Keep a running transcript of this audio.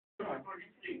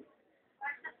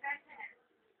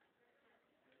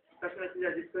Such as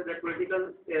register that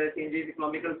political changes,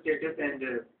 economical status,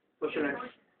 and social.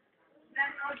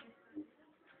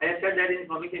 I have said that in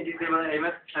economic changes, there were highlighted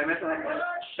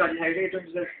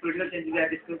the political changes I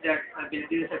discussed that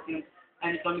ability reception,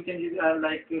 and economic changes are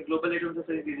like global rate of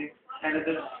social increasing and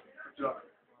other drop.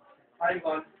 I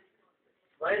want.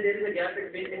 Why there is a gap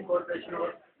between incorporation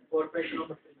or corporation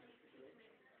of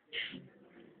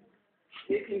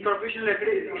incorporation letter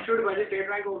is issued by the State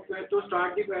Bank to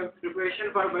start the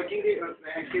preparation for working the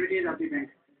activities of the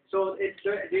bank. So it's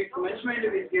the commencement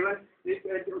is given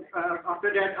after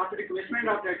that, after the commencement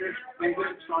of that, bank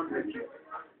will start working.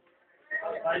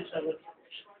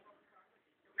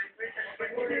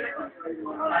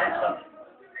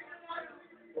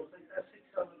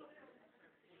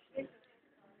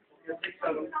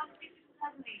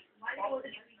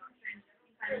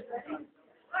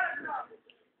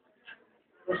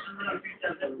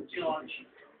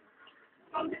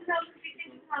 From 2006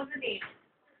 to 2008.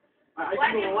 I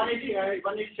think 187%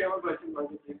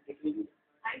 was decreasing.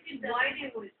 I think why they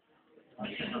would.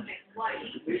 Why?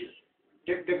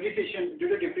 Depreciation, due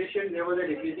to depreciation, there was a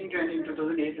decreasing trend in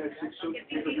 2008 at 6 to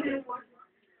 3%.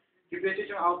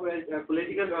 Depreciation of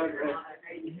political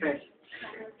threats.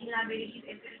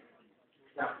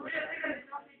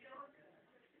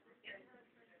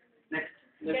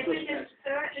 Next question.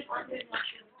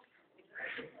 Question.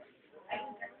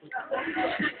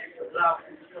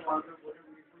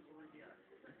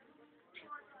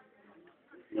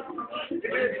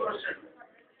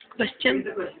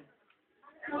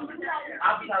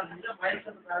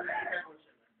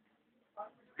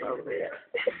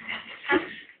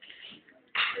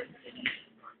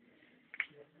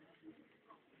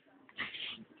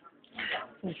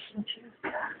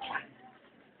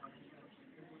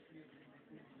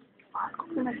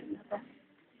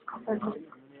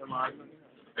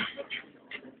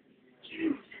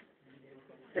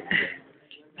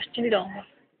 Question it on.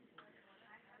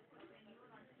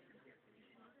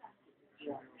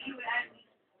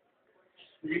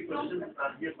 From 2006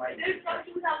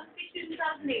 to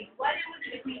 2008, why there was a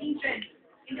decreasing trend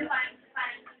in the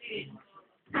financial period?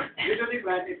 Due to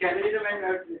the terrorism and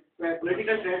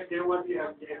political threats, there was a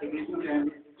decreasing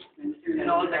trend in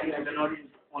all that, not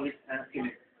only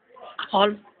in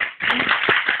All.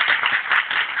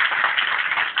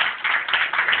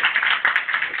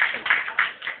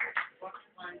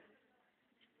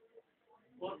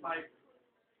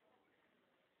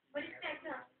 What is that?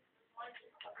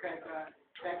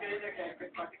 Cracker is a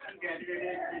particle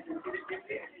graduated and sensitivity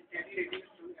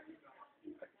to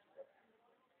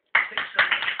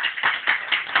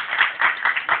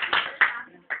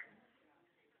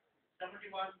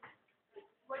 71.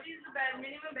 What is the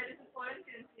minimum balance of foreign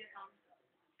currency account?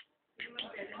 Minimum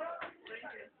balance of foreign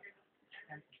currency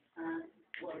account.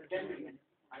 10 million.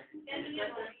 10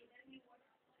 million.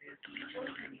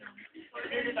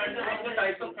 It depends on the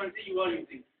types of currency you are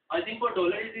using. I think for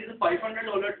dollar it is $500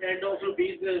 and of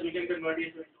rupees we can convert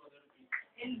it into other rupees.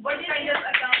 And what kind of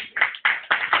account?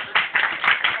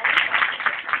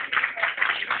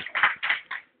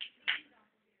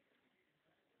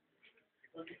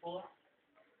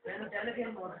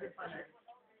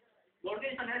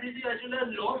 Mortgage finance is actually a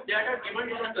loan that are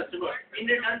given to the customer in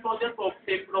return for their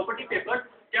property papers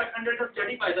kept under the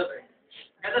study by the bank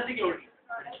as a security.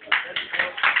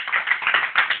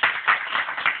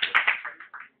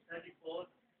 34.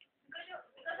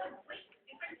 Because of which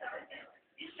different services,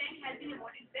 this bank has been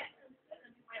awarded best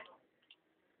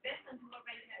consumer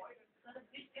bank award. Because of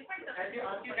which different As the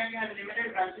services. RC Bank has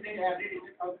limited branches in every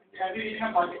region of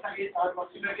Pakistan is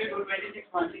approximately 226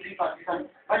 branches in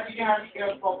Pakistan. But we can have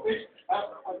profits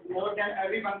more than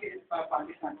every bank in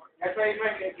Pakistan. That's why it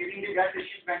was giving the best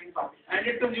issued bank in Pakistan. And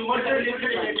its consumer services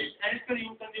related, and its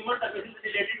consumer services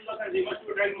related to the consumers to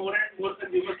attract more and more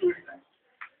consumers to its bank.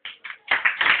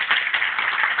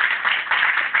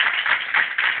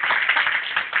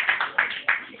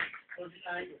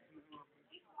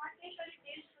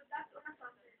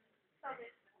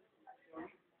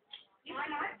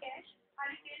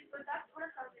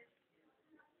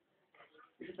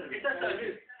 It's a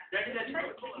service. That is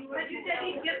actually. But you said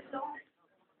it gives loan.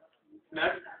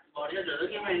 Ma'am, what is the other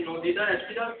thing? No, these are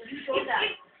actually the.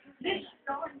 This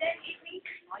loan, then it means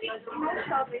it's no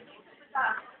service.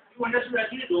 You understood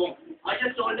actually wrong. I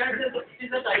just told that this is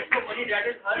the type of money that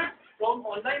is earned from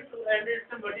online to and it's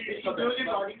the money is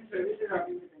services.